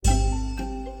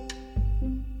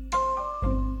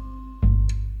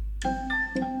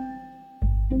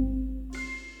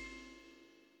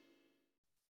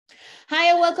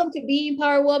Hi, and welcome to Being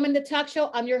Power Woman, the talk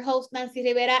show. I'm your host, Nancy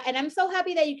Rivera, and I'm so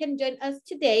happy that you can join us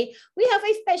today. We have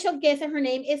a special guest, and her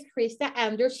name is Krista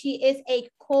Anders. She is a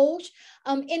coach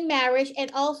in marriage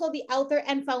and also the author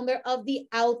and founder of the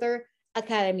Author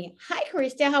Academy. Hi,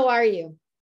 Krista. How are you?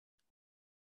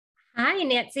 Hi,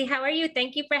 Nancy. How are you?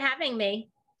 Thank you for having me.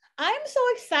 I'm so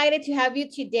excited to have you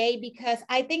today because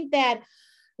I think that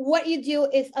what you do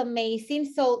is amazing.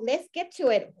 So let's get to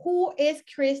it. Who is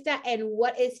Krista and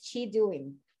what is she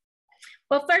doing?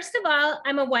 Well, first of all,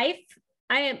 I'm a wife.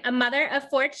 I am a mother of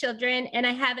 4 children, and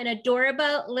I have an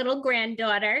adorable little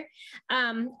granddaughter.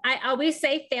 I always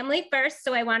say family first,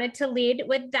 so I wanted to lead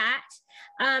with that.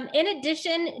 In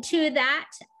addition to that,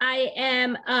 I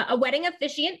am a wedding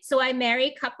officiant, so I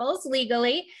marry couples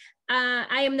legally.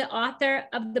 I am the author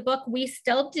of the book We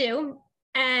Still Do,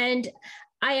 and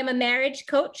I am a marriage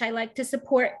coach. I like to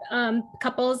support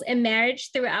couples in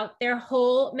marriage throughout their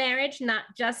whole marriage, not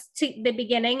just to the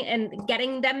beginning and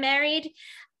getting them married.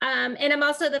 And I'm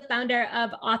also the founder of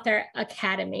Author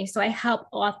Academy. So I help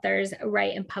authors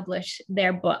write and publish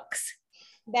their books.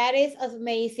 That is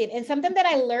amazing. And something that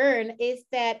I learned is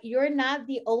that you're not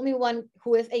the only one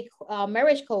who is a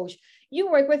marriage coach. You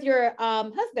work with your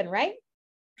husband, right?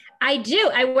 I do.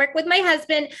 I work with my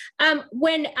husband.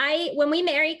 When we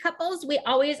marry couples, we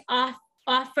always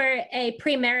offer a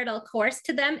premarital course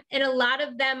to them, and a lot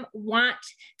of them want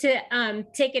to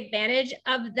take advantage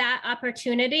of that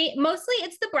opportunity. Mostly,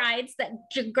 it's the brides that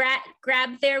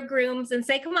grab their grooms and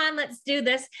say, "Come on, let's do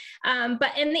this."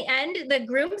 But in the end, the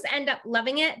grooms end up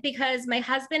loving it because my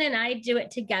husband and I do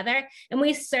it together, and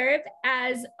we serve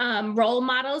as role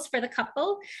models for the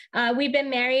couple. We've been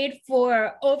married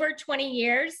for over 20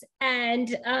 years,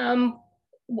 and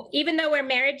even though we're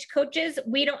marriage coaches,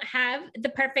 we don't have the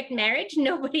perfect marriage.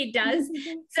 Nobody does.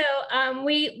 So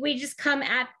we just come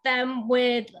at them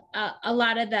with a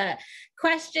lot of the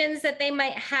questions that they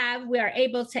might have. We are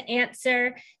able to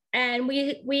answer, and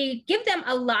we give them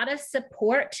a lot of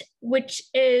support, which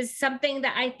is something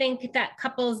that I think that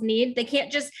couples need. They can't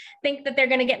just think that they're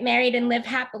going to get married and live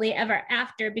happily ever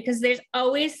after, because there's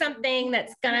always something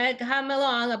that's going to come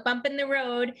along, a bump in the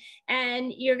road,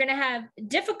 and you're going to have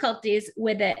difficulties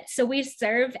with it. So we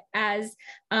serve as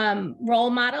role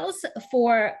models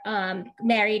for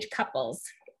married couples.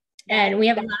 And we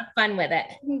have a lot of fun with it.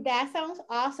 That sounds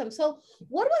awesome. So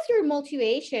what was your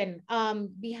motivation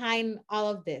behind all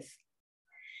of this?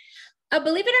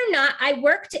 Believe it or not, I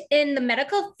worked in the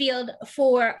medical field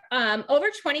for over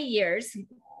 20 years.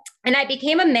 And I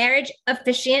became a marriage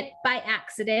officiant by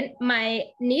accident. My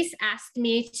niece asked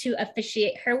me to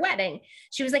officiate her wedding.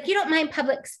 She was like, "You don't mind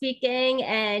public speaking,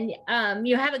 and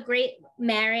you have a great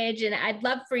marriage, and I'd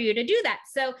love for you to do that."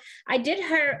 So I did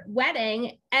her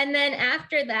wedding. And then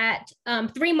after that,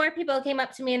 3 more people came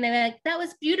up to me and they were like, "That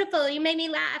was beautiful. You made me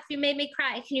laugh. You made me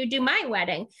cry. Can you do my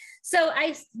wedding?" So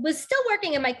I was still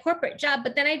working in my corporate job,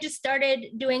 but then I just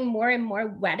started doing more and more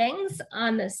weddings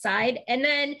on the side. And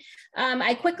then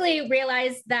I quickly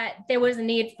realized that there was a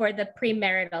need for the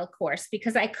premarital course,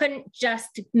 because I couldn't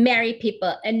just marry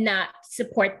people and not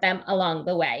support them along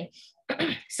the way.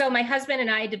 So my husband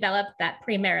and I developed that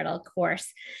premarital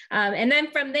course. And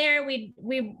then from there, we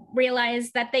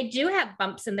realized that they do have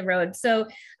bumps in the road. So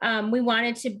we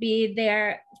wanted to be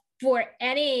there for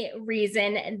any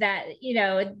reason that,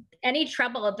 any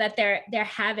trouble that they're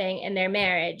having in their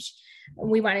marriage.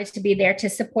 We wanted to be there to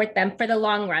support them for the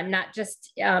long run, not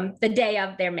just the day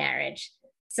of their marriage.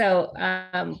 So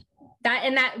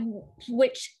that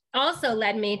which also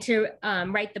led me to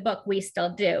write the book We Still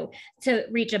Do, to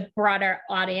reach a broader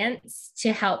audience,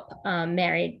 to help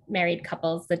married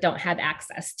couples that don't have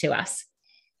access to us.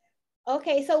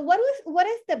 Okay, so what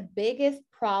is the biggest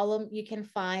problem you can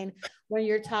find when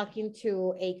you're talking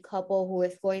to a couple who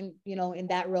is going, in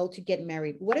that road to get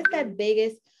married? What is that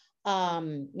biggest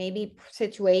maybe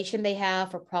situation they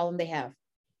have or problem they have?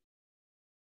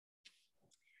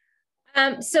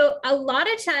 So a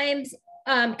lot of times,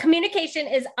 communication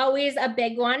is always a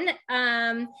big one.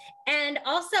 And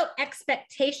also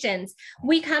expectations.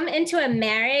 We come into a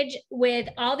marriage with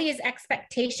all these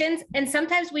expectations, and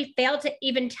sometimes we fail to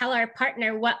even tell our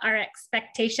partner what our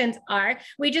expectations are.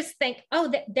 We just think,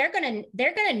 "Oh, they're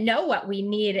gonna know what we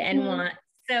need and want."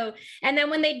 So, and then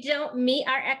when they don't meet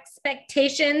our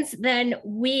expectations, then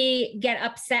we get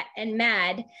upset and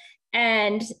mad.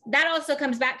 And that also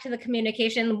comes back to the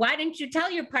communication. Why didn't you tell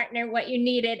your partner what you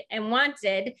needed and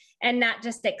wanted, and not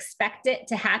just expect it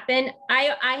to happen?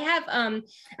 I have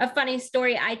a funny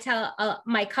story I tell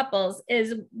my couples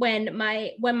is when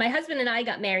my husband and I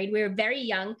got married, we were very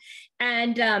young,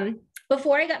 and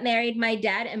before I got married, my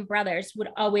dad and brothers would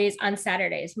always on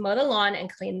Saturdays mow the lawn and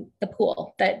clean the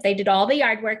pool. That they did all the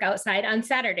yard work outside on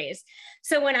Saturdays.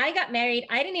 So when I got married,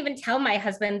 I didn't even tell my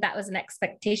husband that was an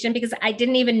expectation because I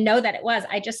didn't even know that it was.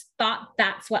 I just thought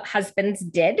that's what husbands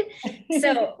did. So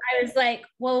I was like,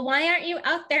 well, why aren't you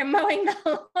out there mowing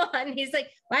the lawn? He's like,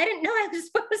 well, I didn't know I was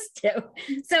supposed to.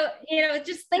 So,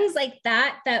 just things like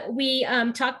that we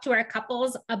talk to our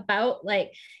couples about,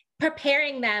 like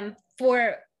preparing them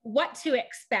for what to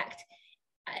expect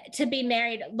to be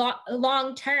married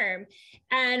long term.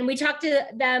 And we talk to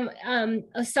them,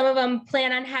 some of them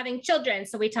plan on having children,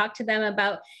 so we talk to them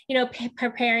about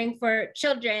preparing for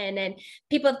children. And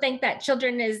people think that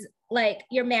children is like,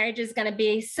 your marriage is going to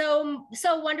be so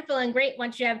wonderful and great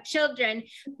once you have children,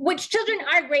 which children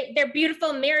are great, they're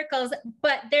beautiful miracles,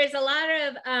 but there's a lot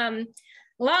of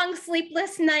long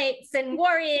sleepless nights and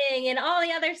worrying and all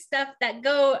the other stuff that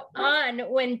go on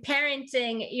when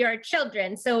parenting your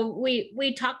children. So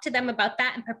we talk to them about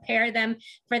that and prepare them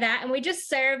for that. And we just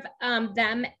serve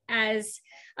them as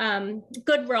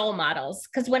good role models.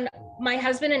 Because when my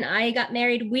husband and I got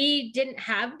married, we didn't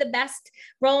have the best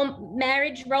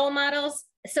marriage role models.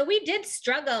 So we did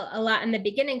struggle a lot in the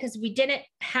beginning because we didn't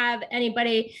have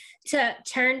anybody to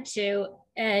turn to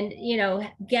and,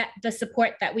 get the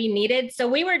support that we needed. So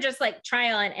we were just like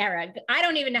trial and error. I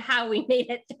don't even know how we made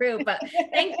it through, but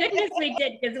thank goodness we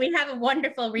did, because we have a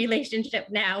wonderful relationship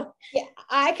now. Yeah,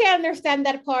 I can understand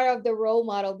that part of the role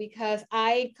model, because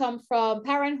I come from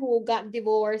parents who got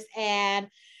divorced, and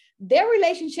their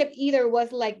relationship either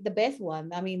was like the best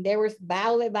one. I mean, there was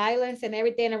violence and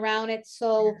everything around it.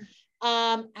 So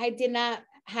I did not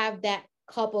have that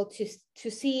couple to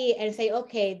see and say,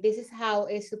 okay, this is how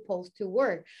it's supposed to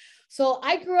work. So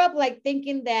I grew up like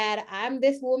thinking that I'm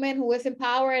this woman who is in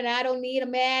power and I don't need a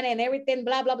man and everything,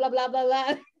 blah, blah, blah, blah, blah,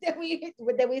 blah, that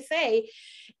we say.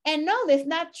 And no, that's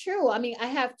not true. I mean, I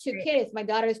have two kids. My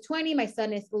daughter is 20, my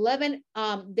son is 11.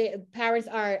 The parents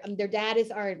are, their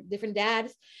dads are different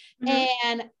dads.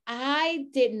 And I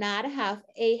did not have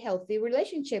a healthy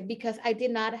relationship because I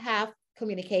did not have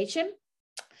communication,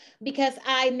 because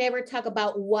I never talk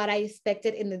about what I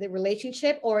expected in the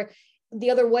relationship or the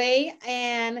other way.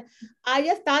 And I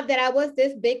just thought that I was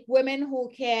this big woman who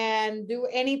can do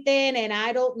anything and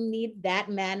I don't need that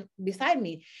man beside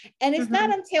me. And it's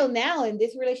not until now in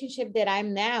this relationship that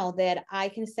I'm now that I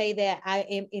can say that I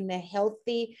am in a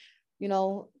healthy,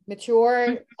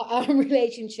 mature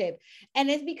relationship. And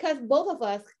it's because both of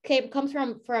us comes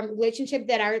from relationships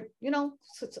that are,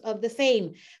 of the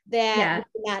same, that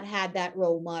we not had that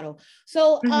role model.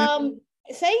 So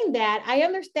saying that, I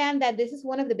understand that this is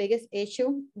one of the biggest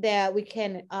issue that we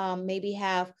can maybe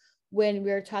have when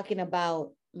we're talking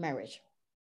about marriage.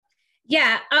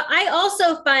 Yeah, I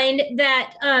also find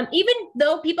that even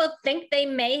though people think they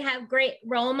may have great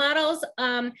role models,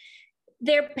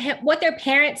 what their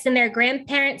parents and their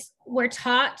grandparents were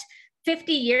taught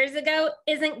 50 years ago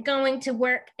isn't going to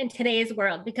work in today's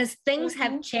world, because things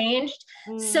have changed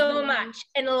so much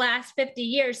in the last 50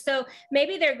 years. So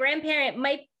maybe their grandparent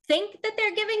might think that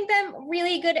they're giving them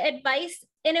really good advice,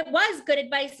 and it was good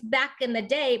advice back in the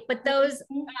day, but those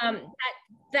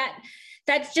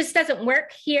that just doesn't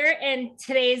work here in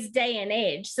today's day and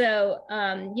age. So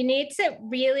you need to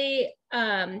really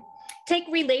take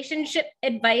relationship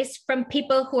advice from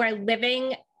people who are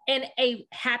living in a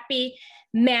happy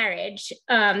marriage.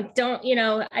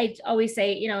 I always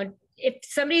say, if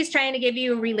somebody's trying to give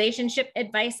you relationship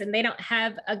advice and they don't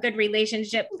have a good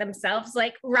relationship themselves,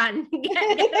 like run. Get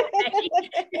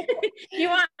away. You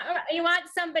want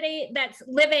somebody that's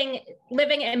living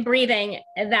and breathing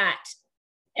that.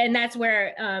 And that's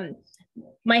where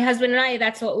my husband and I,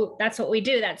 that's what we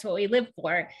do. That's what we live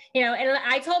for, and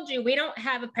I told you, we don't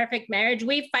have a perfect marriage.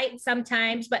 We fight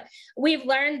sometimes, but we've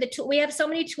learned we have so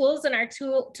many tools in our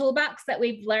toolbox that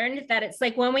we've learned that it's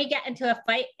like when we get into a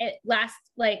fight, it lasts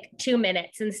like 2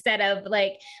 minutes instead of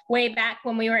like way back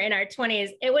when we were in our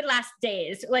 20s, it would last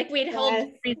days. Like we'd hold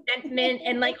resentment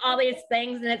and like all these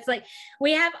things. And it's like,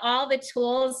 we have all the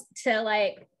tools to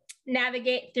like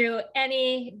navigate through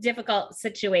any difficult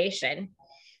situation.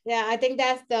 Yeah, I think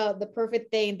that's the perfect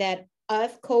thing, that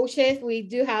us coaches, we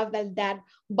do have that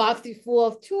box full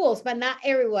of tools, but not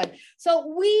everyone.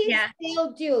 So we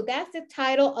still do. That's the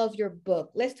title of your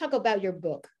book. Let's talk about your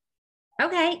book.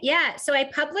 Okay. Yeah. So I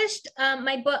published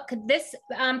my book this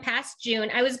past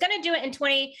June. I was going to do it in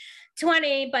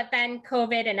 2020, but then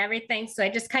COVID and everything. So I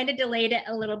just kind of delayed it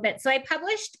a little bit. So I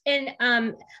published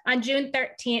on June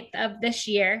 13th of this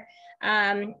year.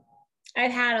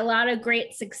 I've had a lot of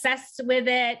great success with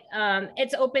it.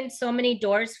 It's opened so many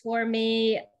doors for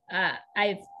me.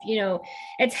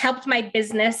 It's helped my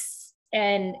business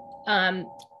And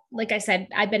like I said,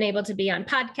 I've been able to be on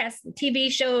podcasts and TV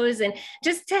shows and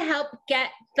just to help get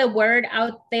the word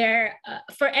out there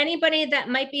for anybody that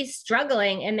might be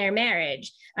struggling in their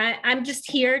marriage. I'm just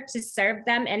here to serve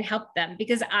them and help them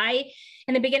because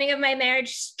in the beginning of my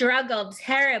marriage, struggled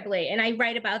terribly. And I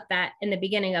write about that in the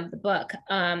beginning of the book.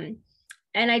 And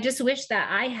I just wish that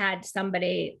I had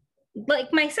somebody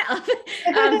like myself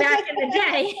back in the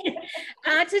day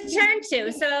to turn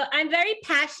to. So I'm very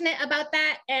passionate about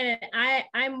that. And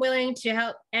I'm willing to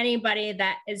help anybody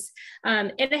that is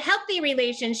in a healthy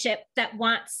relationship that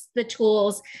wants the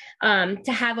tools to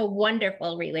have a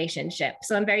wonderful relationship.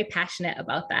 So I'm very passionate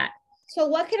about that. So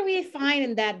what can we find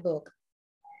in that book?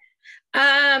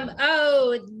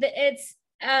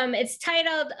 It's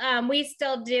titled, We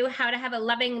Still Do, How to Have a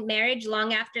Loving Marriage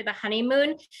Long After the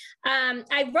Honeymoon.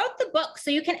 I wrote the book so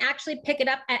you can actually pick it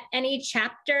up at any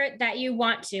chapter that you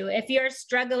want to. If you're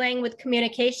struggling with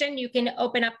communication, you can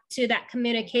open up to that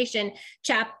communication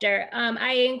chapter.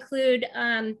 I include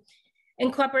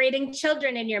incorporating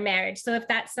children in your marriage. So if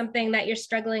that's something that you're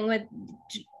struggling with,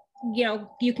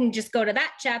 you can just go to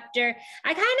that chapter.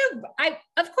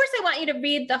 Of course I want you to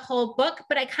read the whole book,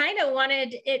 but I kind of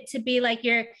wanted it to be like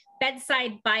your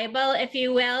bedside Bible, if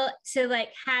you will, to like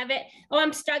have it. Oh,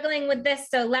 I'm struggling with this.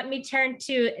 So let me turn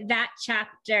to that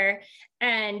chapter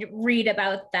and read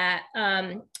about that.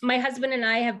 My husband and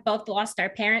I have both lost our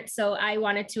parents. So I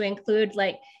wanted to include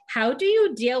like, how do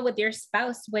you deal with your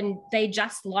spouse when they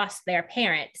just lost their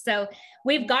parent? So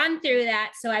we've gone through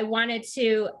that. So I wanted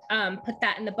to put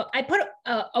that in the book. I put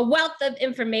a wealth of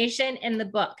information in the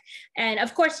book. And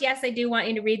of course, yes, I do want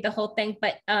you to read the whole thing.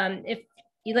 But if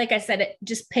you, like I said,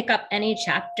 just pick up any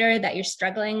chapter that you're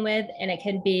struggling with, and it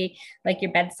can be like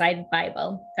your bedside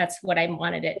Bible. That's what I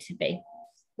wanted it to be.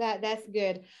 That's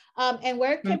good. And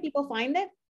where can people find it?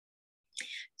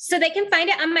 So they can find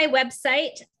it on my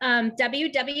website,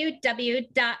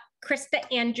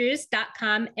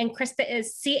 www.kristaandrews.com, and Krista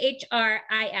is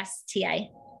Christa.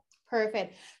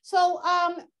 Perfect. So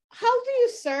how do you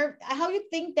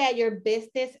think that your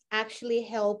business actually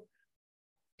help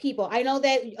people? I know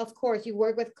that, of course, you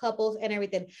work with couples and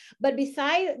everything, but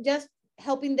besides just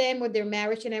helping them with their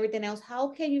marriage and everything else, how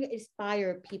can you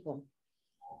inspire people?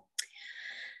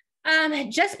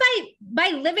 Just by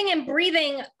living and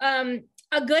breathing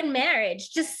a good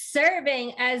marriage, just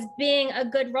serving as being a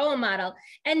good role model,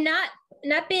 and not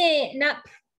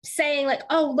saying like,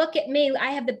 oh, look at me,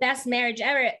 I have the best marriage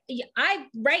ever. I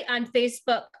write on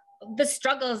Facebook the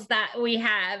struggles that we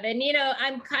have, and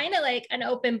I'm kind of like an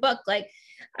open book. Like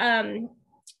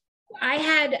I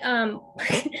have a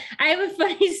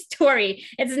funny story.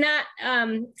 It's not,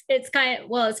 it's kind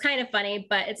of funny,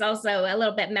 but it's also a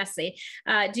little bit messy.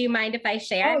 Do you mind if I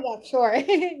share? Oh yeah, sure.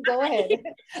 Go ahead.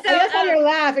 So, I just saw your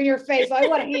laugh in your face, so I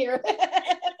want to hear.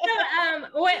 So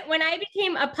when I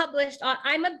became a published,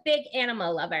 I'm a big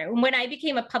animal lover. When I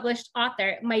became a published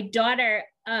author, my daughter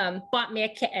bought me a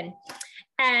kitten.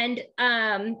 And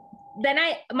then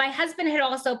my husband had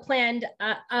also planned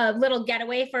a little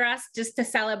getaway for us just to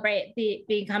celebrate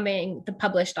becoming the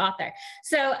published author.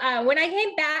 So when I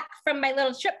came back from my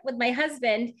little trip with my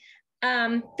husband,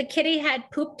 the kitty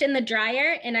had pooped in the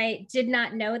dryer, and I did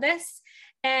not know this.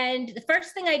 And the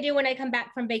first thing I do when I come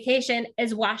back from vacation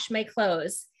is wash my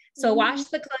clothes. So wash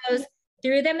the clothes,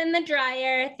 threw them in the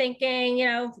dryer, thinking,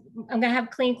 I'm going to have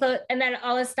clean clothes. And then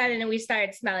all of a sudden we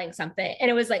started smelling something.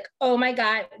 And it was like, oh my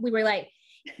God, we were like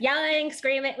yelling,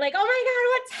 screaming, like, oh my God,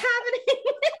 what's happening?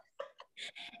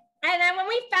 And then when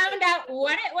we found out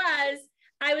what it was,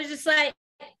 I was just like,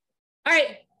 all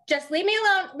right, just leave me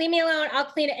alone. I'll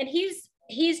clean it. And he's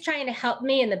trying to help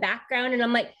me in the background. And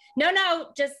I'm like, no,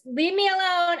 just leave me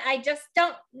alone. I just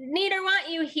don't need or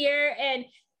want you here. And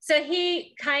so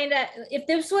he kind of, if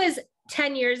this was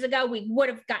 10 years ago, we would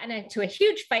have gotten into a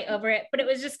huge fight over it, but it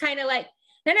was just kind of like,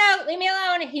 no, leave me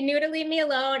alone. He knew to leave me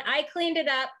alone. I cleaned it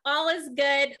up. All is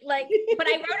good. Like, but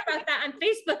I wrote about that on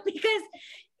Facebook because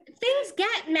things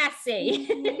get messy.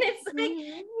 It's like,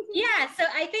 yeah. So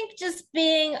I think just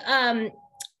being an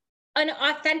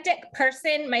authentic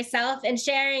person myself and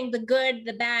sharing the good,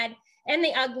 the bad, and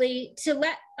the ugly to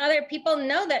let other people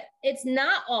know that it's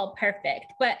not all perfect,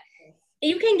 but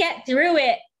you can get through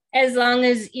it as long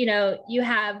as, you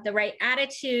have the right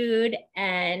attitude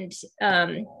and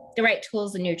the right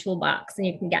tools in your toolbox, and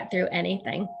you can get through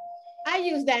anything. I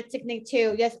use that technique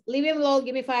too. Just leave him alone.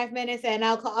 Give me 5 minutes, and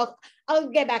I'll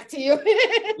get back to you. 5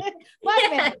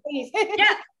 minutes, please.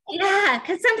 Yeah. Yeah,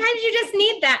 because sometimes you just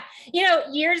need that. You know,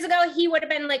 years ago, he would have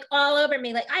been like all over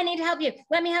me, like, I need to help you.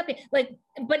 Let me help you. Like,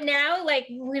 but now, like,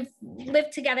 we've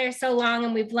lived together so long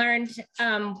and we've learned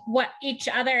what each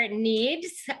other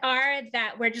needs are,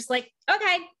 that we're just like,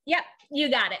 okay, yep, you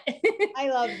got it. I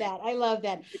love that. I love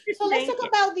that. So let's Thank talk you.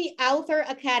 about the Author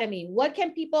Academy. What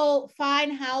can people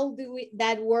find? How do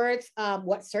that works?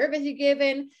 What service you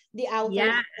given? The Author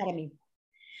Yeah. Academy.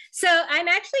 So I'm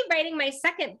actually writing my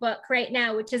second book right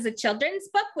now, which is a children's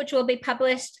book, which will be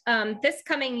published this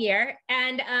coming year.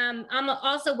 And I'm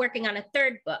also working on a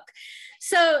third book.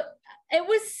 So it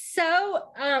was so,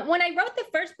 when I wrote the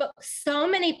first book, so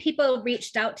many people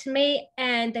reached out to me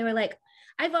and they were like,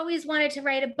 I've always wanted to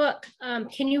write a book.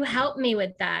 Can you help me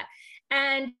with that?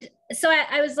 And so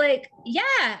I was like,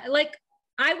 yeah, like,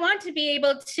 I want to be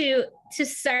able to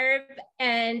serve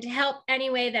and help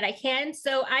any way that I can.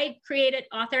 So I created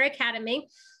Author Academy,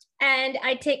 and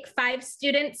I take 5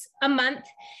 students a month,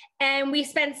 and we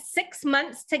spend 6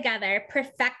 months together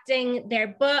perfecting their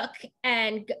book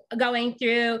and going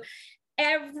through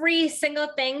every single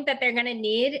thing that they're going to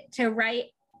need to write,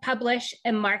 publish,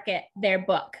 and market their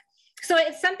book. So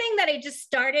it's something that I just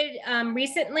started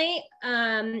recently.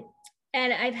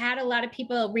 And I've had a lot of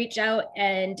people reach out,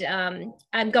 and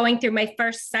I'm going through my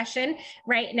first session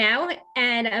right now,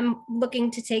 and I'm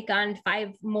looking to take on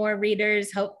 5 more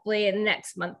readers, hopefully in the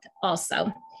next month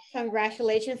also.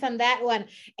 Congratulations on that one.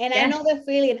 And Yeah. I know the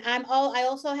feeling. I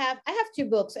have 2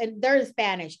 books, and they're in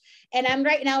Spanish. And I'm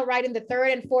right now writing the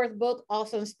 3rd and 4th book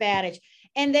also in Spanish.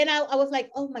 And then I was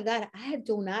like, oh my God, I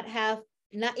do not have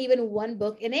not even 1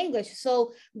 book in English.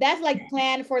 So that's like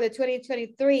planned for the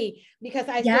 2023, because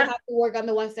I still have to work on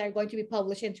the ones that are going to be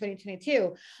published in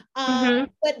 2022.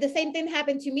 But the same thing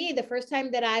happened to me the first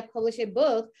time that I published a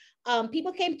book.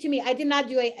 People came to me. I did not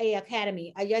do a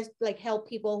academy. I just like help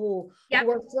people who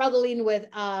were struggling with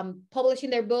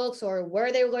publishing their books, or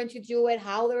where they were going to do it,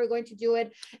 how they were going to do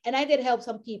it. And I did help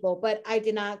some people, but I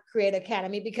did not create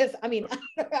academy because I mean, I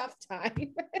don't have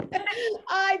time.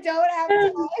 I don't have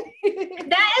time.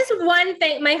 That is one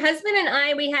thing. My husband and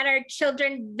I, we had our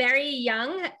children very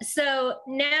young. So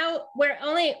now we're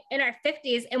only in our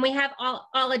 50s and we have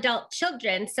all adult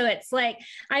children. So it's like,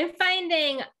 I'm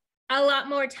finding a lot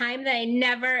more time that I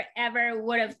never ever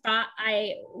would have thought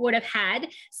I would have had.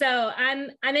 So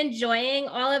I'm enjoying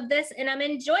all of this, and I'm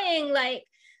enjoying like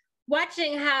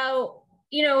watching how,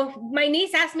 you know, my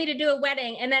niece asked me to do a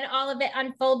wedding, and then all of it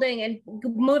unfolding and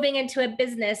moving into a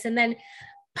business, and then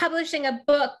publishing a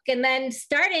book, and then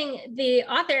starting the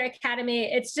Author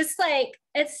Academy. It's just like,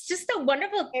 it's just a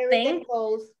wonderful thing.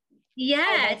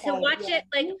 Yeah, to watch it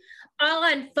like all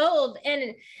unfold,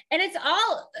 and it's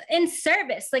all in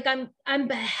service. Like I'm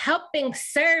helping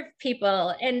serve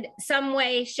people in some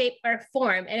way, shape, or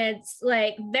form, and it's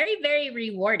like very, very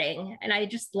rewarding, and I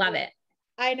just love it.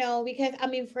 I know, because I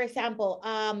mean, for example,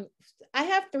 I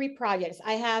have 3 projects.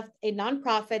 I have a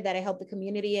nonprofit that I help the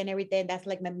community and everything. That's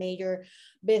like my major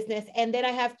business. And then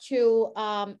I have 2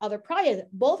 other projects.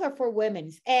 Both are for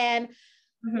women's. And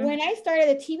when I started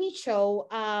a TV show,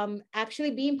 actually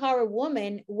Be Empowered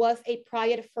Woman was a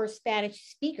project for Spanish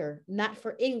speaker, not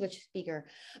for English speaker.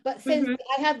 But since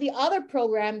I have the other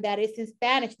program that is in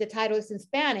Spanish, the title is in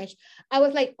Spanish, I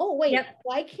was like, oh, wait,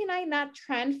 why can I not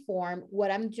transform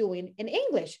what I'm doing in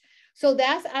English? So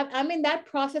I'm in that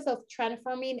process of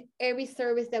transforming every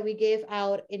service that we give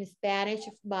out in Spanish,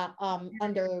 but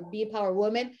under Be Empowered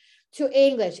Woman, to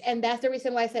English. And that's the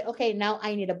reason why I said, okay, now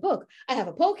I need a book. I have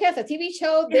a podcast, a TV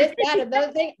show, this, that,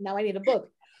 another thing. Now I need a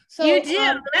book. So you do.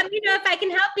 Let me know if I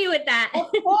can help you with that.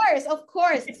 Of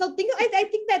course. So I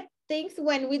think that things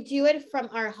when we do it from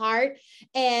our heart,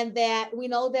 and that we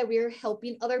know that we're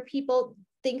helping other people,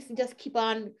 things just keep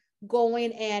on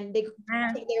going, and they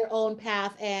take their own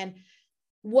path, and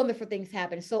wonderful things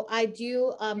happen. So I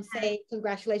do say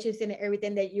congratulations in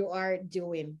everything that you are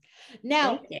doing.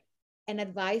 Now, an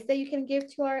advice that you can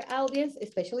give to our audience,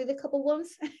 especially the couple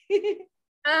ones?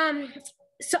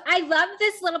 So I love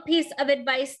this little piece of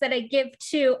advice that I give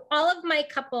to all of my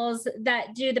couples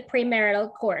that do the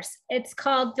premarital course. It's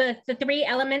called the 3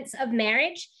 elements of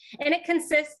marriage, and it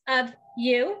consists of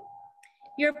you,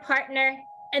 your partner,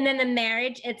 and then the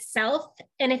marriage itself.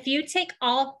 And if you take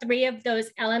all 3 of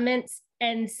those elements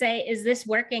and say, is this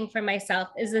working for myself?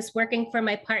 Is this working for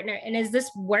my partner? And is this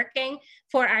working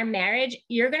for our marriage?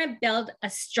 You're going to build a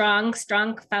strong,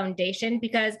 strong foundation,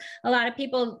 because a lot of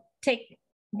people take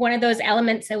one of those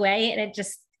elements away and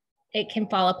it can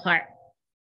fall apart.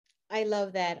 I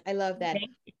love that. I love that.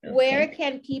 Where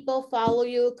can people follow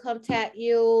you, contact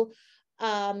you?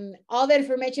 All the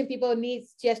information people need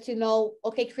just to know,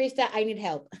 okay, Krista, I need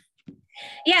help.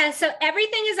 Yeah, so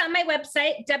everything is on my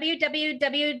website,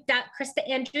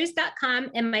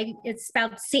 www.kristaandrews.com, and it's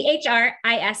spelled Christa,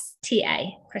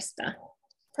 Krista.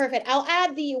 Perfect. I'll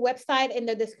add the website in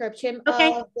the description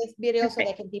of this video so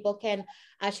that people can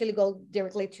actually go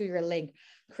directly to your link.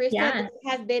 Krista, this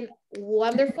has been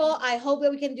wonderful. I hope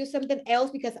that we can do something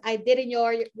else because I did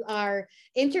enjoy our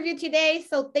interview today.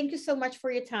 So thank you so much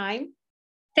for your time.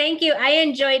 Thank you. I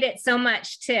enjoyed it so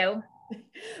much too.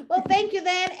 Well, thank you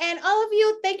then. And all of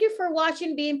you, thank you for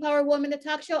watching Be Empowered Woman, the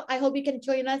talk show. I hope you can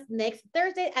join us next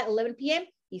Thursday at 11 p.m.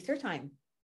 Eastern Time.